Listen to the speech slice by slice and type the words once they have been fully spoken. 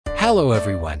Hello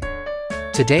everyone.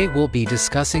 Today we'll be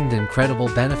discussing the incredible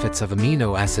benefits of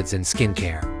amino acids in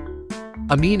skincare.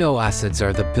 Amino acids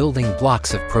are the building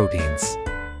blocks of proteins,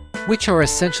 which are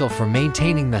essential for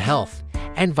maintaining the health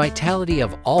and vitality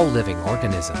of all living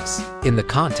organisms. In the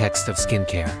context of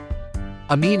skincare,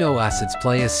 amino acids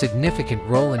play a significant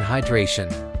role in hydration,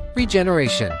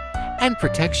 regeneration, and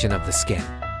protection of the skin.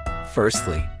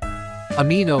 Firstly,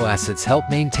 amino acids help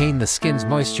maintain the skin's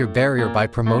moisture barrier by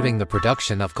promoting the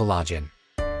production of collagen,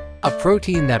 a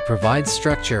protein that provides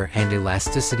structure and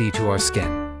elasticity to our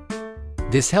skin.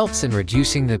 This helps in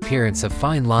reducing the appearance of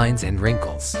fine lines and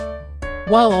wrinkles,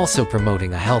 while also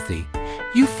promoting a healthy,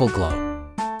 youthful glow.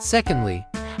 Secondly,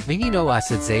 amino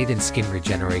acids aid in skin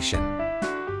regeneration,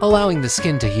 allowing the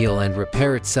skin to heal and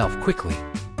repair itself quickly.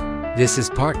 This is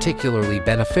particularly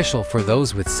beneficial for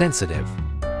those with sensitive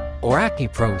or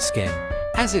acne-prone skin,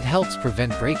 as it helps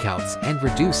prevent breakouts and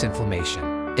reduce inflammation.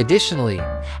 Additionally,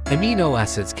 amino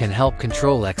acids can help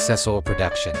control excess oil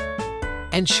production,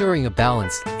 ensuring a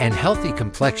balanced and healthy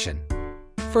complexion.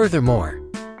 Furthermore,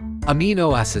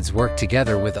 amino acids work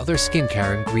together with other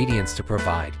skincare ingredients to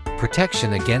provide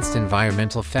protection against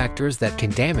environmental factors that can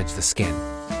damage the skin,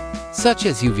 such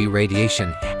as UV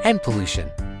radiation and pollution.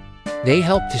 They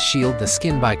help to shield the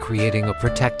skin by creating a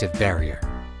protective barrier,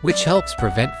 which helps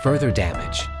prevent further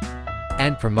damage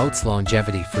and promotes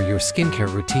longevity for your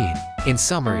skincare routine. In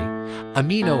summary,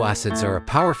 amino acids are a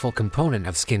powerful component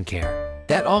of skincare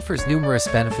that offers numerous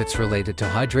benefits related to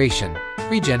hydration,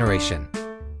 regeneration,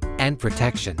 and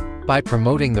protection by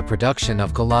promoting the production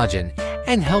of collagen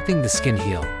and helping the skin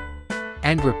heal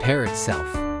and repair itself.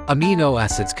 Amino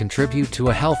acids contribute to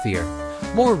a healthier,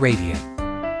 more radiant,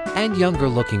 and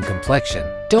younger-looking complexion.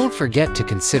 Don't forget to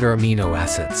consider amino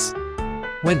acids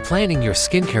when planning your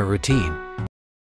skincare routine.